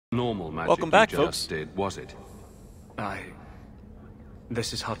normal magic. Welcome back, you folks. just did, was it?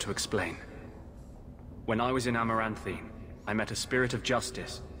 This is hard to explain. When I was in Amaranthine, I met a spirit of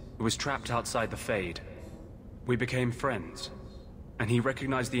justice who was trapped outside the Fade. We became friends, and he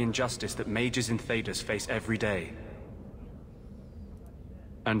recognized the injustice that mages in Thedas face every day.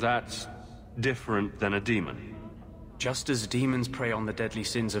 And that's different than a demon? Just as demons prey on the deadly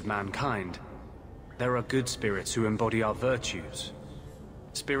sins of mankind, there are good spirits who embody our virtues.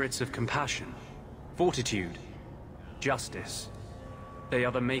 Spirits of compassion, fortitude, justice. They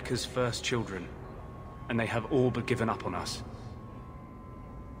are the Maker's first children, and they have all but given up on us.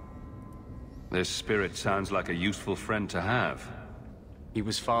 This spirit sounds like a useful friend to have. He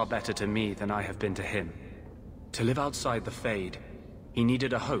was far better to me than I have been to him. To live outside the Fade, he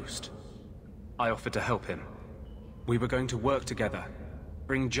needed a host. I offered to help him. We were going to work together,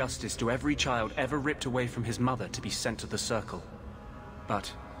 bring justice to every child ever ripped away from his mother to be sent to the Circle.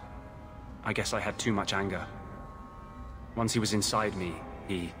 But I guess I had too much anger. Once he was inside me,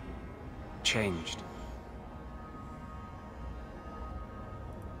 he changed.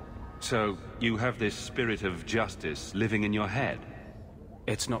 So, you have this spirit of justice living in your head?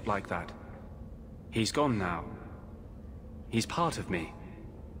 It's not like that. He's gone now. He's part of me.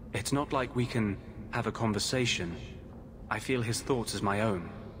 It's not like we can have a conversation. I feel his thoughts as my own.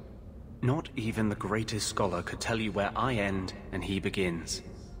 Not even the greatest scholar could tell you where I end and he begins.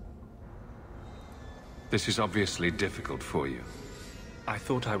 This is obviously difficult for you. I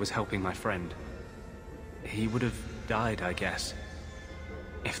thought I was helping my friend. He would have died, I guess.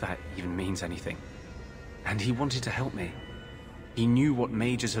 If that even means anything. And he wanted to help me. He knew what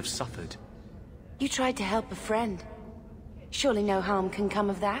mages have suffered. You tried to help a friend. Surely no harm can come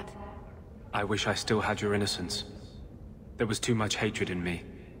of that? I wish I still had your innocence. There was too much hatred in me.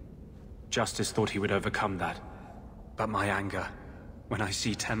 Justice thought he would overcome that. But my anger, when I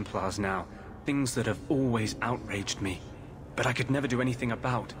see Templars now, things that have always outraged me, but I could never do anything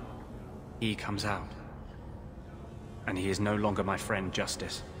about, he comes out. And he is no longer my friend,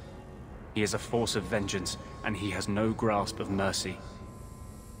 Justice. He is a force of vengeance, and he has no grasp of mercy.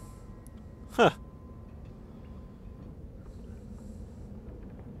 Huh.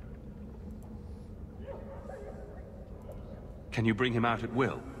 Can you bring him out at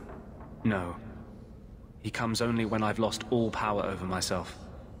will? No. He comes only when I've lost all power over myself.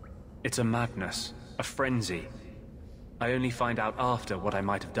 It's a madness, a frenzy. I only find out after what I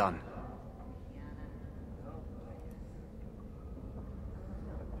might have done.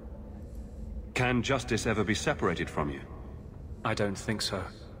 Can justice ever be separated from you? I don't think so.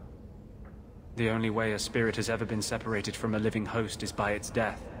 The only way a spirit has ever been separated from a living host is by its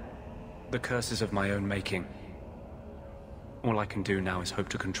death. The curse is of my own making. All I can do now is hope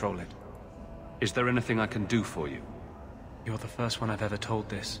to control it. Is there anything I can do for you? You're the first one I've ever told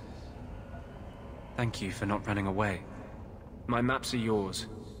this. Thank you for not running away. My maps are yours,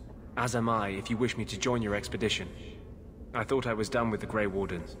 as am I if you wish me to join your expedition. I thought I was done with the Grey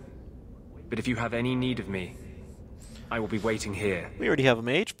Wardens. But if you have any need of me, I will be waiting here. We already have a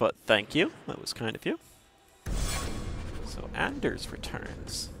mage, but thank you. That was kind of you. So Anders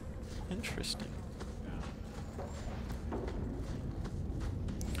returns. Interesting.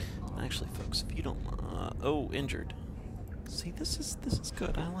 Actually, folks, if you don't... oh, injured. See, this is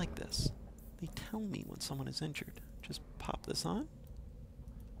good. I like this. They tell me when someone is injured. Just pop this on.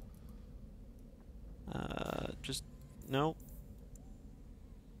 Just... no.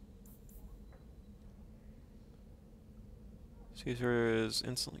 Caesar is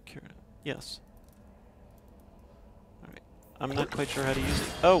instantly cured. Yes. Alright. I'm not quite sure how to use it.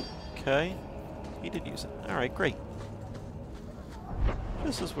 Oh! Okay. He did use it. Alright, great.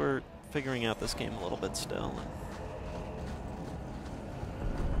 Just as we're figuring out this game a little bit still.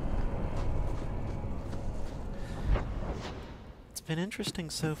 It's been interesting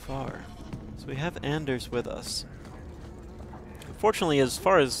so far. So we have Anders with us. Unfortunately, as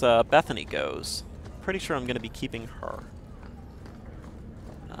far as Bethany goes, pretty sure I'm going to be keeping her.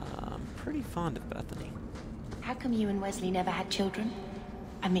 I'm pretty fond of Bethany. How come you and Wesley never had children?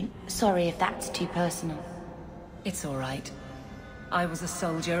 I mean, sorry if that's too personal. It's all right. I was a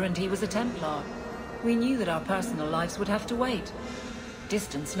soldier and he was a Templar. We knew that our personal lives would have to wait.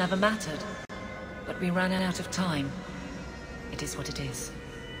 Distance never mattered. But we ran out of time. It is what it is.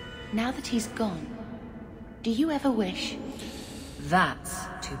 Now that he's gone, do you ever wish? That's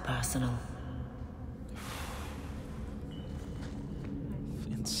too personal.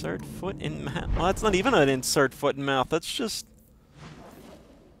 Insert foot in mouth. Well, that's not even an insert foot in mouth. That's just...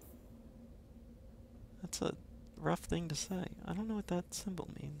 that's a rough thing to say. I don't know what that symbol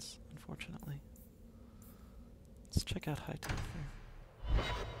means, unfortunately. Let's check out high tech here.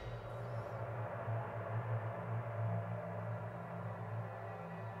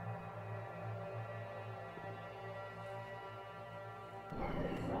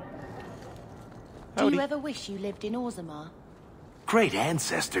 Do Howdy. you ever wish you lived in Orzammar? Great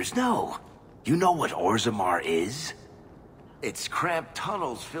ancestors, no. You know what Orzammar is? It's cramped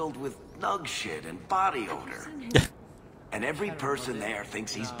tunnels filled with nug shit and body odor. And every person there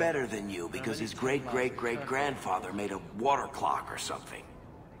thinks he's better than you because his great-great-great-grandfather made a water clock or something.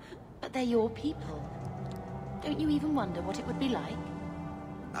 But they're your people. Don't you even wonder what it would be like?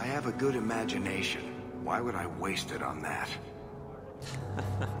 I have a good imagination. Why would I waste it on that?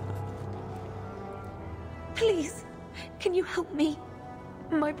 Please, can you help me?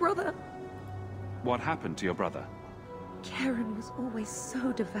 My brother. What happened to your brother? Karen was always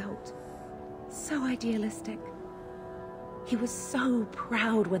so devout, so idealistic. He was so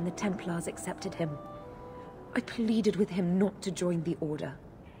proud when the Templars accepted him. I pleaded with him not to join the Order,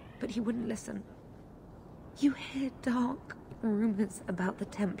 but he wouldn't listen. You hear dark rumors about the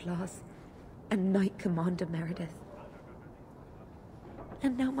Templars and Knight Commander Meredith.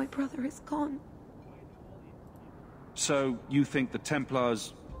 And now my brother is gone. So, you think the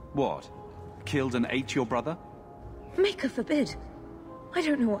Templars, what? Killed and ate your brother? Maker forbid. I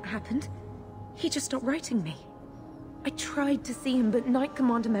don't know what happened. He just stopped writing me. I tried to see him, but Knight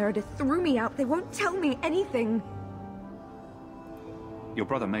Commander Meredith threw me out. They won't tell me anything. Your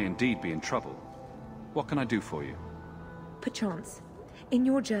brother may indeed be in trouble. What can I do for you? Perchance, in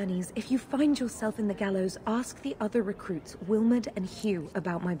your journeys, if you find yourself in the gallows, ask the other recruits, Wilmerd and Hugh,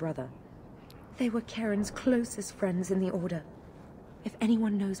 about my brother. They were Karen's closest friends in the Order. If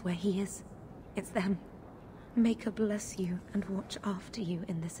anyone knows where he is, it's them. Maker bless you and watch after you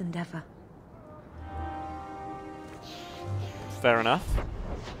in this endeavor. Fair enough.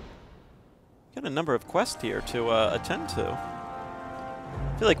 Got a number of quests here to attend to.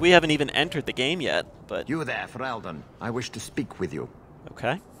 I feel like we haven't even entered the game yet, but... You there, Ferelden. I wish to speak with you.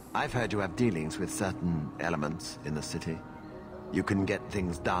 Okay. I've heard you have dealings with certain elements in the city. You can get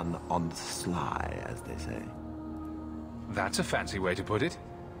things done on the sly, as they say. That's a fancy way to put it.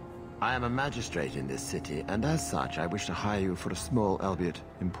 I am a magistrate in this city, and as such, I wish to hire you for a small, albeit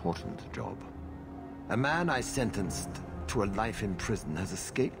important, job. A man I sentenced to a life in prison has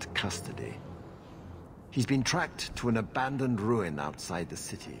escaped custody. He's been tracked to an abandoned ruin outside the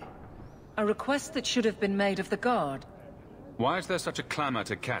city. A request that should have been made of the guard. Why is there such a clamor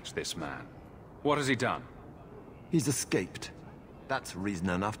to catch this man? What has he done? He's escaped. That's reason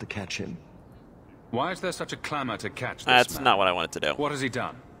enough to catch him. Why is there such a clamor to catch this That's man? not what I wanted to do. What has he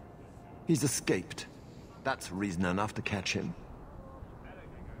done? He's escaped. That's reason enough to catch him.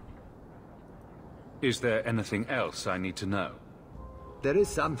 Is there anything else I need to know? There is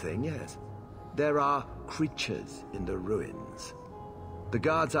something, yes. There are creatures in the ruins. The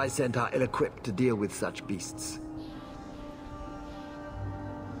guards I sent are ill-equipped to deal with such beasts.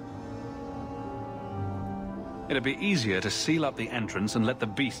 It'd be easier to seal up the entrance and let the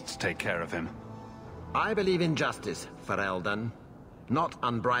beasts take care of him. I believe in justice, Ferelden, not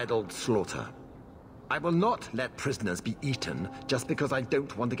unbridled slaughter. I will not let prisoners be eaten just because I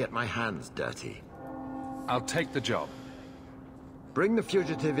don't want to get my hands dirty. I'll take the job. Bring the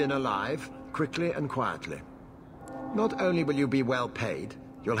fugitive in alive, quickly and quietly. Not only will you be well paid,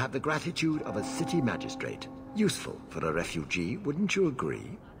 you'll have the gratitude of a city magistrate. Useful for a refugee, wouldn't you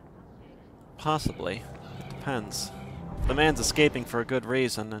agree? Possibly. It depends. If the man's escaping for a good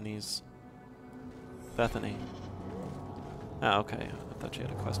reason, and he's... Bethany. Ah, okay. I thought you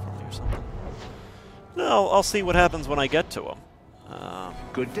had a quest for me or something. No, I'll see what happens when I get to him.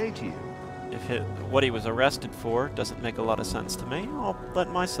 Good day to you. If what he was arrested for doesn't make a lot of sense to me, I'll let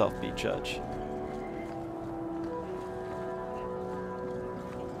myself be judge.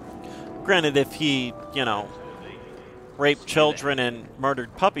 Granted, if he, you know, raped children and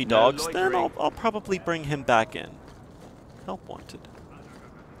murdered puppy dogs, then I'll probably bring him back in. Help wanted.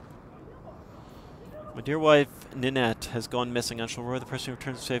 My dear wife, Ninette, has gone missing. I shall roar the person who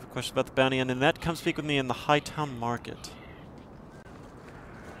returns safe. A question about the bounty on Ninette. Come speak with me in the Hightown Market.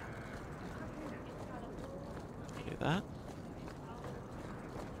 Do that.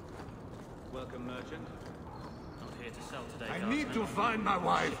 Welcome, merchant. Not here to sell today. I need to find my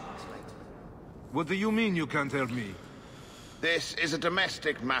wife. What do you mean you can't help me? This is a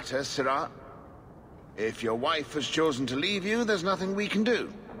domestic matter, Sirrah. If your wife has chosen to leave you, there's nothing we can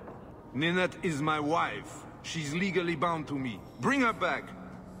do. Ninette is my wife. She's legally bound to me. Bring her back.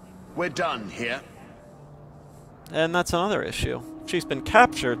 We're done here. And that's another issue. If she's been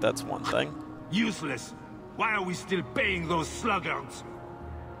captured, that's one thing. Useless. Why are we still paying those sluggards?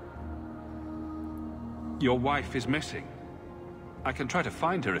 Your wife is missing. I can try to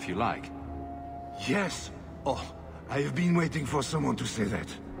find her if you like. Yes. Oh, I have been waiting for someone to say that.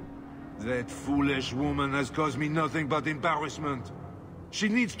 That foolish woman has caused me nothing but embarrassment. She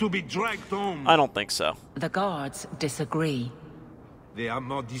needs to be dragged home. I don't think so. The guards disagree. They are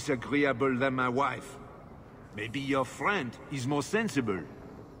more disagreeable than my wife. Maybe your friend is more sensible.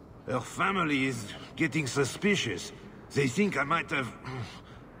 Her family is getting suspicious. They think I might have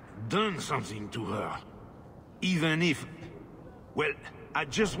done something to her. Even if... Well, I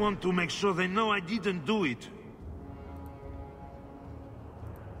just want to make sure they know I didn't do it.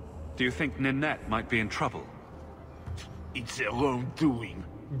 Do you think Ninette might be in trouble? It's her own doing,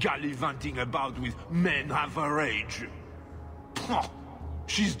 gallivanting about with men half her age. Pah!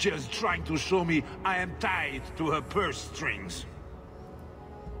 She's just trying to show me I am tied to her purse strings.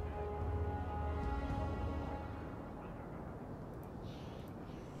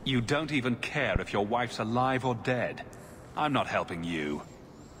 You don't even care if your wife's alive or dead. I'm not helping you.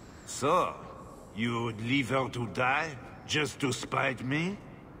 So, you'd leave her to die, just to spite me?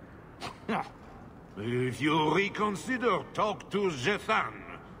 If you reconsider, talk to Jethan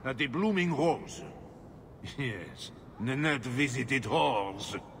at the Blooming Rose. Yes, Ninette visited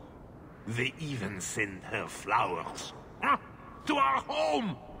whores. They even send her flowers. To our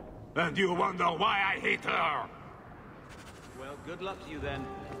home! And you wonder why I hate her! Well, good luck to you then.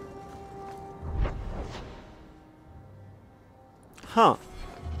 Huh.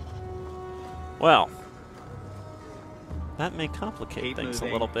 Well, that may complicate Keep things moving.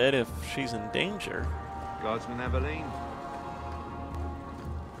 a little bit if she's in danger. Guardsman Aveline.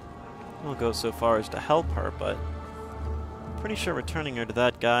 I'll go so far as to help her, but I'm pretty sure returning her to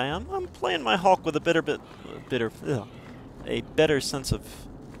that guy, I'm playing my Hulk with a better sense of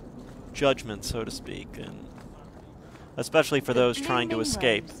judgment, so to speak, and especially for those trying to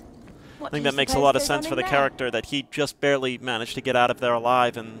escape. I think that makes a lot of sense for the character that he just barely managed to get out of there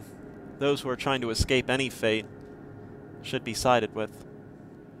alive, and those who are trying to escape any fate should be sided with.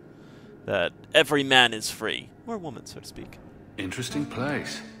 That every man is free. Or woman, so to speak. Interesting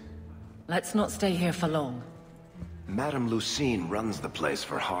place. Let's not stay here for long. Madame Lucine runs the place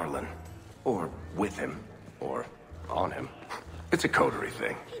for Harlan. Or with him. Or on him. It's a coterie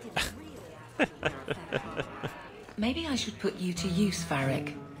thing. Maybe I should put you to use,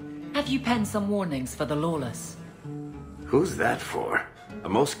 Varric. Have you penned some warnings for the lawless? Who's that for? Are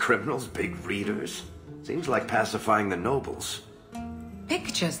most criminals big readers? Seems like pacifying the nobles.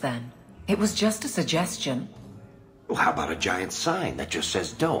 Pictures, then. It was just a suggestion. Well, how about a giant sign that just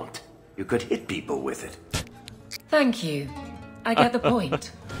says don't? You could hit people with it. Thank you. I get the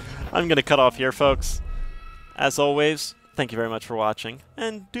point. I'm going to cut off here, folks. As always, thank you very much for watching,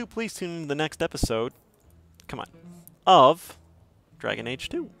 and do please tune in to the next episode, come on, of Dragon Age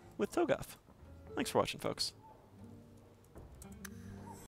 2 with Toegoff. Thanks for watching, folks.